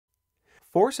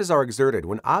Forces are exerted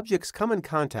when objects come in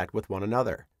contact with one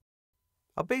another.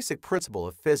 A basic principle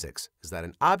of physics is that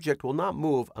an object will not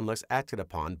move unless acted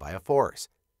upon by a force.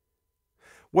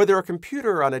 Whether a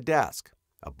computer on a desk,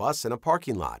 a bus in a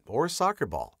parking lot, or a soccer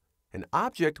ball, an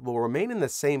object will remain in the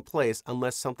same place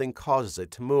unless something causes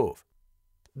it to move.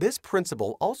 This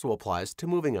principle also applies to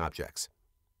moving objects.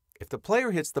 If the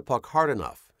player hits the puck hard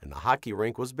enough and the hockey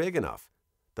rink was big enough,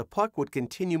 the puck would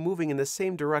continue moving in the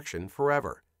same direction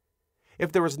forever.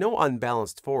 If there is no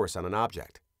unbalanced force on an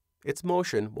object, its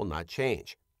motion will not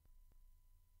change.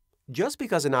 Just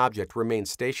because an object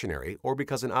remains stationary or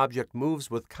because an object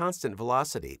moves with constant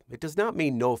velocity, it does not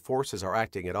mean no forces are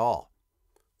acting at all.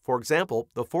 For example,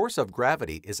 the force of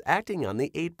gravity is acting on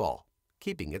the 8-ball,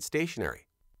 keeping it stationary.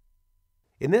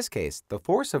 In this case, the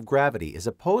force of gravity is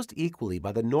opposed equally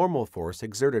by the normal force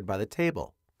exerted by the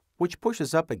table, which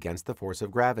pushes up against the force of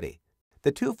gravity.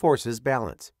 The two forces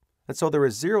balance, and so there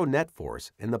is zero net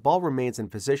force and the ball remains in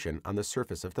position on the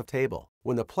surface of the table.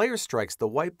 When the player strikes the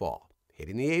white ball,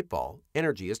 hitting the 8-ball,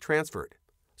 energy is transferred,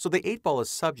 so the 8-ball is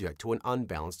subject to an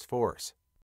unbalanced force.